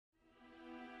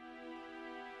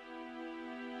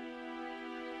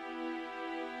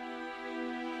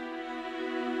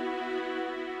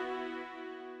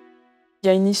Il y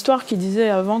a une histoire qui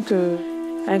disait avant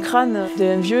qu'un crâne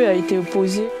d'un vieux a été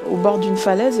posé au bord d'une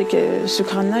falaise et que ce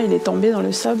crâne-là, il est tombé dans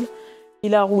le sable.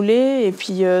 Il a roulé et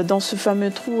puis dans ce fameux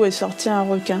trou est sorti un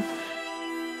requin.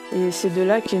 Et c'est de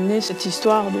là qu'est née cette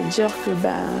histoire de dire que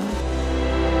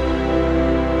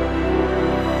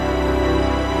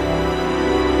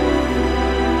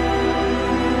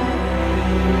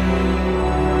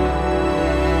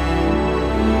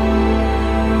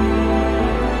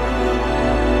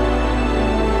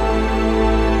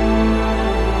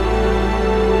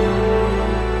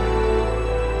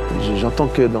J'entends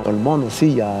que dans le monde aussi,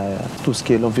 il y a tout ce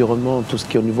qui est l'environnement, tout ce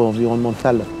qui est au niveau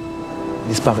environnemental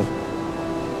disparaît.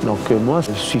 Donc moi,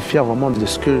 je suis fier vraiment de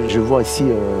ce que je vois ici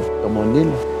dans mon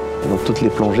île, dans toutes les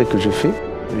plongées que je fais,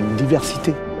 une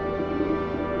diversité.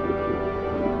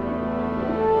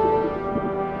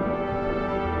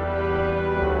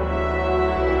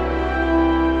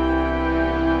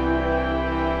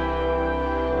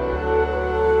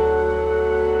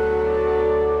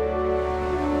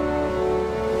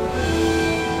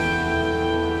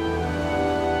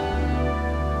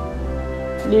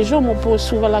 Les gens me posent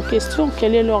souvent la question,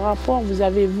 quel est le rapport vous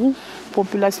avez, vous,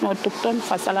 population autochtone,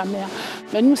 face à la mer?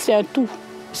 Mais nous, c'est un tout,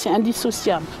 c'est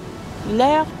indissociable.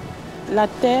 L'air, la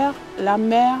terre, la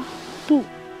mer, tout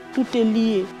est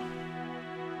lié.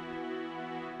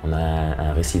 On a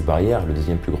un récif barrière, le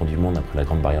deuxième plus grand du monde après la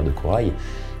grande barrière de corail,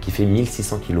 qui fait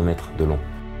 1600 km de long.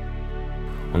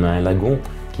 On a un lagon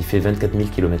qui fait 24 000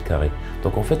 km².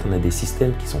 Donc en fait, on a des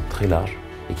systèmes qui sont très larges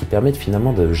et qui permettent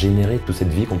finalement de générer toute cette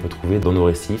vie qu'on peut trouver dans nos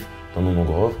récifs, dans nos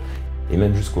mangroves, et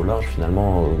même jusqu'au large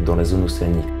finalement dans la zone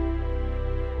océanique.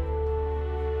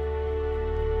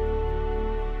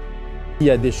 Il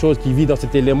y a des choses qui vivent dans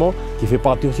cet élément qui fait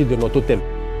partie aussi de nos totems.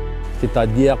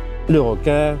 C'est-à-dire le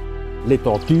requin, les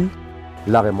tortues,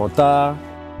 l'arrêt manta.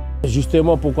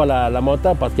 Justement, pourquoi la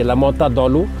manta? Parce que la manta dans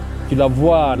l'eau, tu la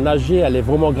vois nager, elle est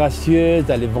vraiment gracieuse,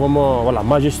 elle est vraiment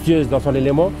majestueuse dans son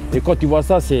élément. Et quand tu vois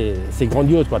ça, c'est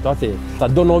grandiose, quoi. Ça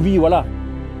donne envie, voilà.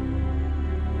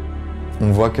 On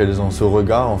voit qu'elles ont ce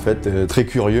regard en fait très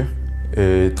curieux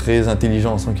et très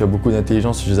intelligent. On sent qu'il y a beaucoup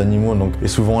d'intelligence chez les animaux. Donc, et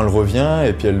souvent elle revient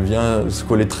et puis elle vient se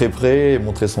coller très près,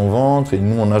 montrer son ventre et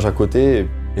nous on nage à côté.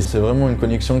 Et c'est vraiment une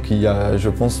connexion qu'il y a, je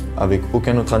pense, avec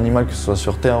aucun autre animal, que ce soit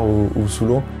sur terre ou sous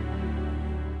l'eau.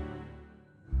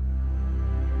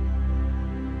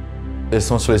 Elles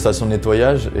sont sur les stations de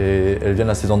nettoyage et elles viennent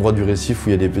à ces endroits du récif où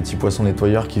il y a des petits poissons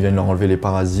nettoyeurs qui viennent leur enlever les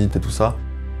parasites et tout ça.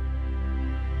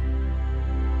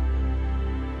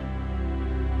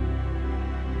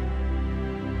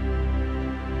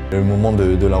 Le moment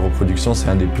de la reproduction, c'est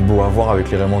un des plus beaux à voir avec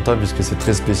les raies manta puisque c'est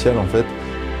très spécial en fait.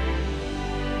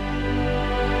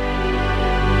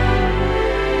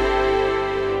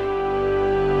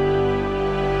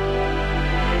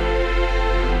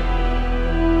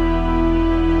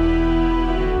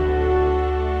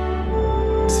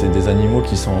 C'est des animaux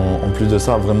qui sont, en plus de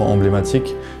ça, vraiment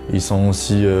emblématiques. Ils sont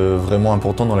aussi vraiment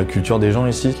importants dans la culture des gens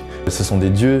ici. Ce sont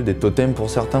des dieux, des totems pour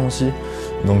certains aussi.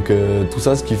 Donc tout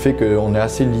ça, ce qui fait qu'on est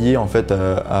assez lié en fait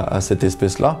à cette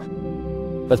espèce-là.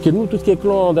 Parce que nous, tout ce qui est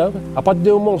clan, à partir du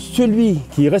moment où celui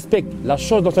qui respecte la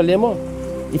chose dans son élément,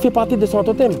 il fait partie de son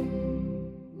totem.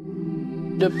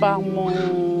 De par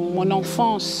mon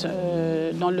enfance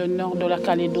dans le nord de la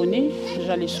Calédonie,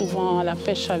 j'allais souvent à la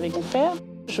pêche avec mon père.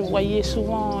 Je voyais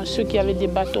souvent ceux qui avaient des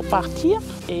bateaux partir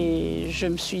et je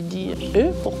me suis dit, eux,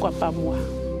 pourquoi pas moi?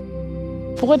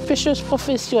 Pour être pêcheuse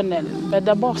professionnelle,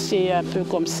 d'abord c'est un peu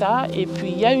comme ça. Et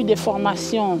puis il y a eu des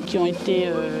formations qui ont été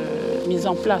mises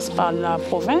en place par la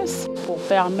province pour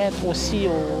permettre aussi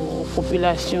aux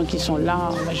populations qui sont là,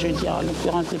 je veux dire en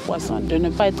l'occurrence les poissons, de ne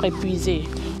pas être épuisés.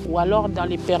 Ou alors dans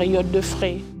les périodes de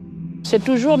frais. C'est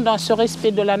toujours dans ce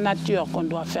respect de la nature qu'on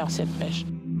doit faire cette pêche.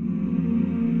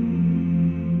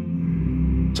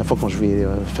 Chaque fois quand je vais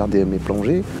faire mes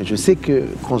plongées, je sais que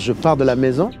quand je pars de la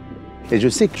maison, et je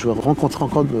sais que je vais rencontrer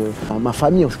encore ma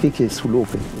famille aussi qui est sous l'eau.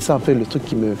 C'est ça en fait le truc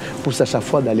qui me pousse à chaque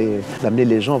fois d'amener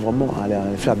les gens vraiment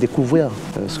à faire découvrir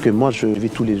ce que moi je vis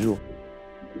tous les jours.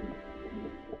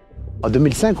 En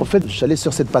 2005, en fait, j'allais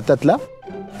sur cette patate-là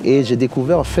et j'ai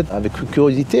découvert en fait avec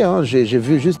curiosité, j'ai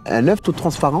vu juste un œuf tout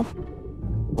transparent.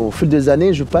 Au fil des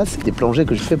années, je passe des plongées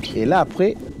que je fais et là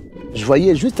après, je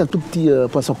voyais juste un tout petit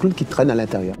poisson clown qui traîne à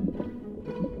l'intérieur.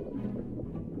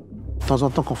 De temps en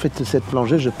temps, quand on fait cette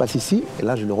plongée, je passe ici et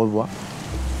là, je le revois.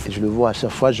 Et je le vois à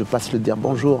chaque fois, je passe le dire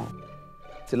bonjour.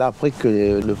 C'est là après que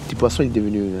le petit poisson est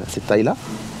devenu à cette taille-là.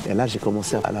 Et là, j'ai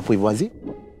commencé à l'apprivoiser,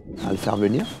 à le faire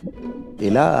venir. Et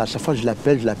là, à chaque fois, je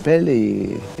l'appelle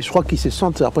et je crois qu'ils se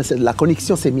sentent. Après, la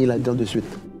connexion s'est mise là-dedans de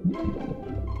suite.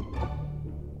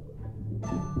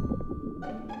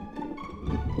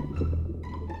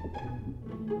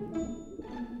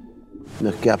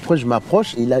 Donc après, je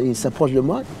m'approche, il s'approche de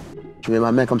moi, je mets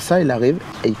ma main comme ça, il arrive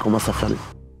et il commence à faire.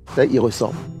 Là, il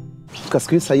ressort. Jusqu'à ce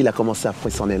que ça, il a commencé à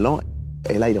prendre son élan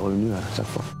et là, il est revenu à chaque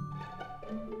fois.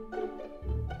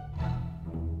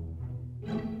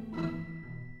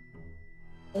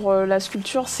 Pour la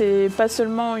sculpture, c'est pas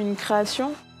seulement une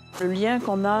création. Le lien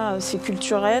qu'on a, c'est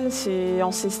culturel, c'est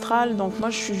ancestral. Donc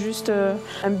moi, je suis juste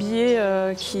un billet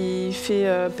qui fait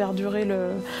perdurer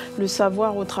le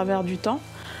savoir au travers du temps.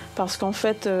 Parce qu'en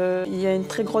fait, il y a une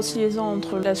très grosse liaison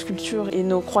entre la sculpture et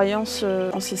nos croyances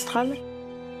ancestrales.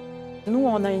 Nous,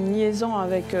 on a une liaison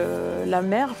avec la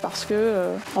mer parce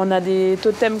qu'on a des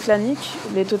totems claniques.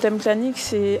 Les totems claniques,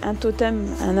 c'est un totem,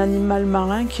 un animal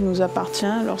marin qui nous appartient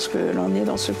lorsque l'on est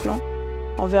dans ce clan,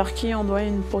 envers qui on doit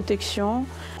une protection.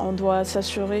 On doit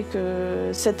s'assurer que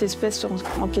cette espèce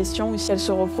en question, qu'elle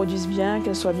se reproduise bien,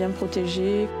 qu'elle soit bien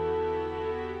protégée.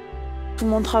 Tout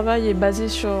mon travail est basé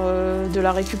sur de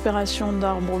la récupération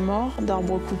d'arbres morts,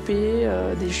 d'arbres coupés,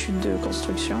 des chutes de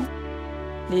construction.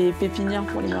 Les pépinières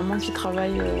pour les mamans qui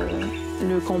travaillent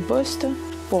le compost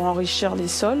pour enrichir les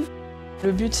sols.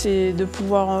 Le but, c'est de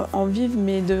pouvoir en vivre,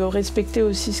 mais de respecter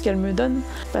aussi ce qu'elle me donne,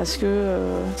 parce que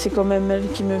c'est quand même elle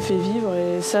qui me fait vivre,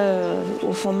 et ça,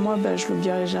 au fond de moi, je ne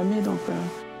l'oublierai jamais. Donc,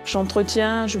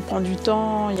 j'entretiens, je prends du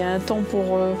temps, il y a un temps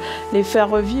pour les faire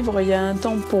revivre, il y a un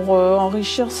temps pour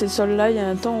enrichir ces sols-là, il y a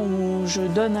un temps où je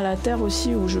donne à la terre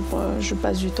aussi, où je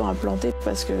passe du temps à planter,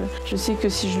 parce que je sais que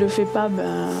si je ne le fais pas,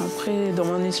 après, dans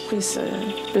mon esprit,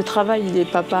 le travail, il n'est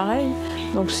pas pareil.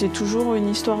 Donc c'est toujours une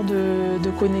histoire de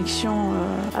connexion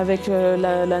avec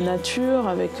la nature,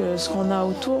 avec ce qu'on a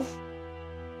autour.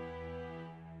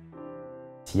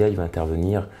 Tiaou va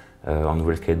intervenir en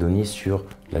Nouvelle-Calédonie sur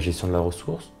la gestion de la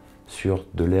ressource, sur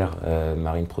de l'aire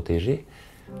marine protégée,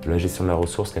 de la gestion de la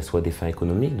ressource, qu'elle soit des fins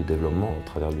économiques, de développement au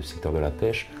travers du secteur de la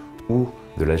pêche, ou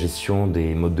de la gestion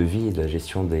des modes de vie et de la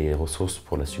gestion des ressources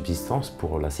pour la subsistance,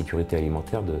 pour la sécurité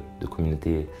alimentaire de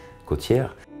communautés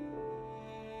côtières.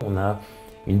 On a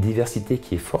une diversité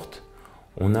qui est forte.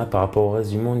 On a par rapport au reste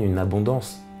du monde une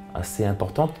abondance assez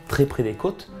importante, très près des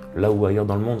côtes, là où ailleurs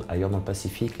dans le monde, ailleurs dans le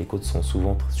Pacifique, les côtes sont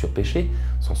souvent surpêchées,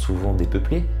 sont souvent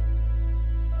dépeuplées.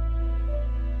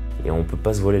 Et on ne peut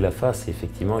pas se voiler la face, et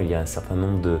effectivement il y a un certain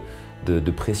nombre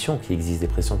de pressions qui existent,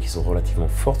 des pressions qui sont relativement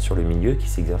fortes sur le milieu, qui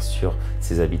s'exercent sur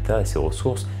ses habitats et ses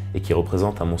ressources, et qui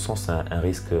représentent à mon sens un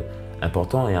risque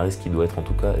important, et un risque qui doit être en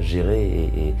tout cas géré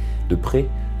et de près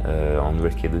en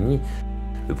Nouvelle-Calédonie.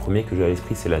 Le premier que j'ai à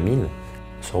l'esprit, c'est la mine.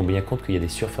 On se rend bien compte qu'il y a des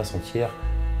surfaces entières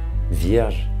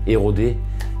vierges, érodées,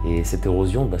 et cette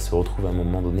érosion se retrouve à un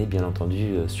moment donné, bien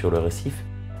entendu, sur le récif.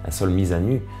 Un sol mis à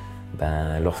nu,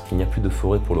 lorsqu'il n'y a plus de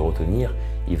forêt pour le retenir,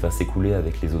 il va s'écouler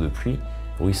avec les eaux de pluie,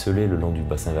 ruisseler le long du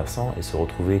bassin versant et se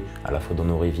retrouver à la fois dans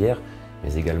nos rivières,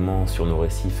 mais également sur nos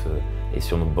récifs et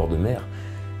sur nos bords de mer.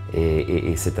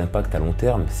 Et cet impact à long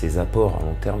terme, ces apports à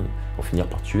long terme vont finir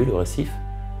par tuer le récif,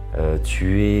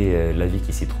 tuer la vie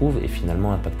qui s'y trouve et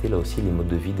finalement impacter là aussi les modes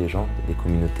de vie des gens, des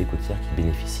communautés côtières qui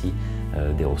bénéficient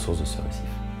des ressources de ce récif.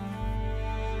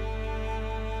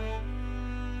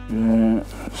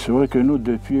 C'est vrai que nous,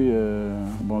 depuis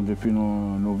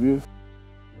nos vieux,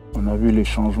 on a vu les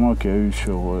changements qu'il y a eu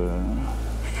sur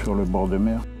le bord de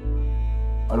mer.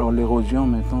 Alors l'érosion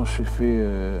maintenant se fait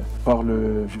par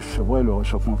le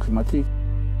réchauffement climatique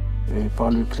et par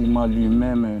le climat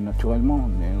lui-même naturellement,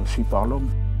 mais aussi par l'homme.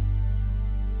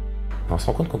 On se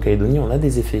rend compte qu'en Calédonie, on a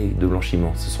des effets de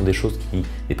blanchiment. Ce sont des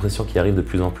pressions qui arrivent de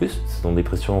plus en plus, ce sont des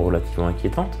pressions relativement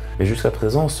inquiétantes. Mais jusqu'à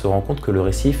présent, on se rend compte que le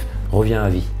récif revient à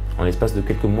vie. En l'espace de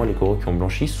quelques mois, les coraux qui ont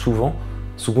blanchi, souvent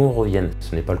reviennent.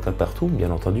 Ce n'est pas le cas partout,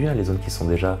 bien entendu. Les zones qui sont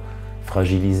déjà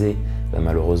fragilisées,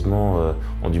 malheureusement,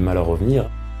 ont du mal à revenir.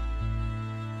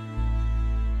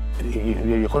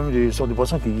 Il y a quand même des sortes de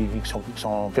poissons qui sont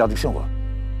en perdition.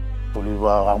 On les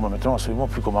voit rarement maintenant, absolument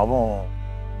plus comme avant.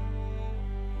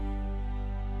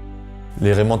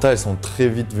 Les raies manta, elles sont très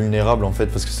vite vulnérables en fait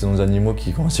parce que ce sont des animaux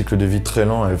qui ont un cycle de vie très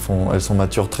lent, elles sont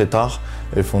matures très tard,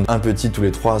 elles font un petit tous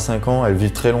les 3 à 5 ans, elles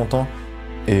vivent très longtemps.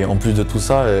 Et en plus de tout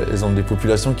ça, elles ont des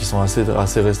populations qui sont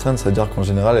assez restreintes, c'est-à-dire qu'en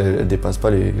général, elles ne dépassent pas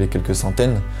les quelques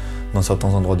centaines dans certains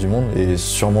endroits du monde, et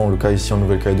sûrement le cas ici en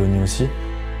Nouvelle-Calédonie aussi.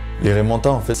 Les raies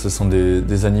manta, en fait, ce sont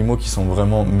des animaux qui sont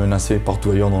vraiment menacés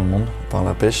partout ailleurs dans le monde par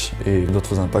la pêche et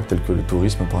d'autres impacts tels que le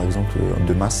tourisme, par exemple,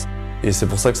 de masse. Et c'est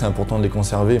pour ça que c'est important de les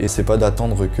conserver, et c'est pas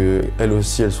d'attendre qu'elles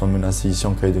aussi elles soient menacées ici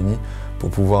en Calédonie pour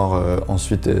pouvoir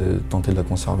ensuite tenter de la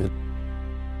conserver.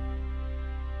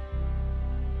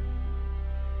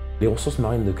 Les ressources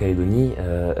marines de Calédonie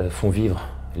font vivre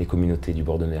les communautés du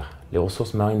bord de mer. Les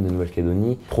ressources marines de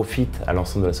Nouvelle-Calédonie profitent à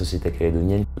l'ensemble de la société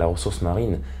calédonienne. La ressource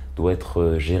marine doit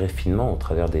être géré finement au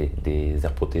travers des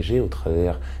aires protégées, au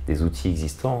travers des outils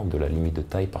existants, de la limite de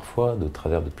taille parfois, au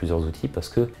travers de plusieurs outils, parce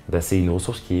que c'est une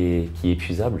ressource qui est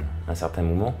épuisable à un certain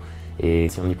moment. Et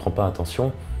si on n'y prend pas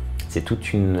attention, c'est tout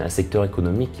un secteur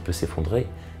économique qui peut s'effondrer,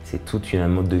 c'est tout un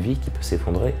mode de vie qui peut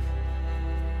s'effondrer.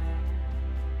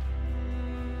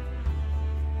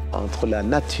 Entre la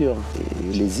nature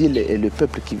et les îles et le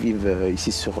peuple qui vivent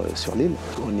ici sur l'île,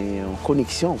 on est en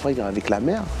connexion avec la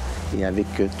mer et avec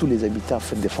tous les habitats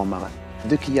des fonds marins.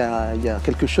 Dès qu'il y a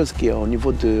quelque chose qui est au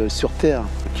niveau sur Terre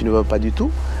qui ne va pas du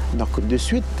tout, donc de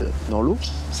suite, dans l'eau,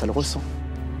 ça le ressent.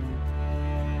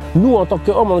 Nous, en tant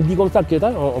qu'hommes, on dit comme ça,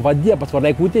 on va dire, parce qu'on a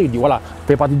écouté, on dit voilà, on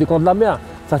fait partie du camp de la mer,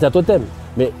 ça c'est un totem.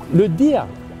 Mais le dire,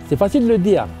 c'est facile de le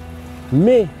dire,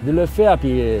 mais de le faire,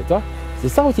 puis toi, c'est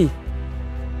ça aussi.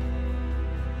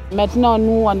 Maintenant,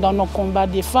 nous, dans nos combats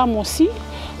des femmes aussi,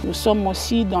 nous sommes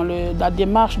aussi dans la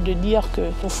démarche de dire que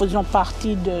nous faisons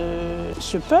partie de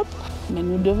ce peuple, mais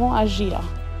nous devons agir.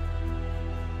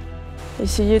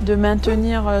 Essayer de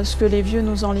maintenir ce que les vieux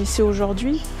nous ont laissé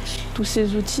aujourd'hui, tous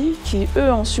ces outils qui,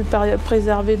 eux, ont su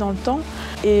préserver dans le temps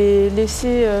et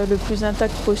laisser le plus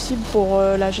intact possible pour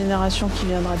la génération qui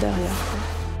viendra derrière.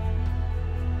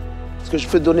 Ce que je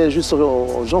peux donner juste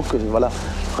aux gens, que voilà,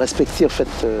 respecter en fait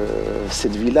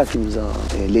cette vie-là qui nous a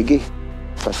léguée.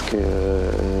 Parce que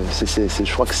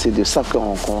je crois que c'est de ça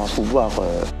qu'on va pouvoir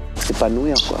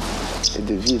s'épanouir, quoi, et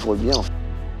de vivre bien.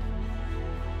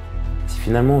 Si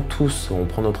finalement tous on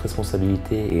prend notre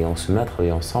responsabilité et on se met à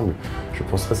travailler ensemble, je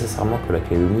pense très sincèrement que la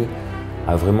Calédonie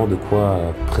a vraiment de quoi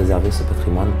préserver ce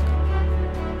patrimoine.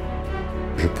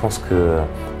 Je pense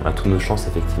qu'on a toutes nos chances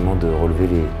effectivement de relever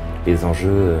les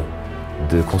enjeux,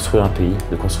 de construire un pays,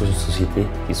 de construire une société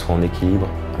qui soit en équilibre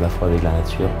à la fois avec la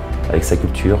nature, avec sa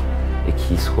culture, et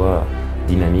qui soit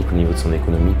dynamique au niveau de son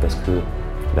économie, parce que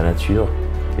la nature,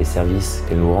 les services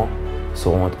qu'elle nous rend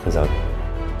sauront être préservés.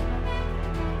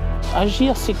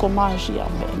 Agir, c'est comment agir?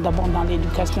 D'abord dans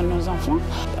l'éducation de nos enfants,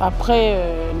 après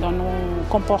dans nos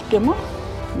comportements,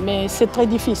 mais c'est très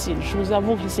difficile. Je vous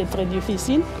avoue que c'est très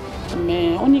difficile, mais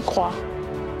on y croit.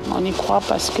 On y croit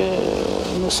parce que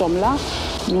nous sommes là,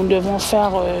 nous devons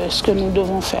faire ce que nous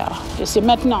devons faire. Et c'est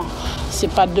maintenant,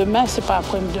 c'est pas demain, c'est pas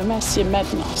après-demain, c'est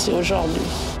maintenant, c'est aujourd'hui.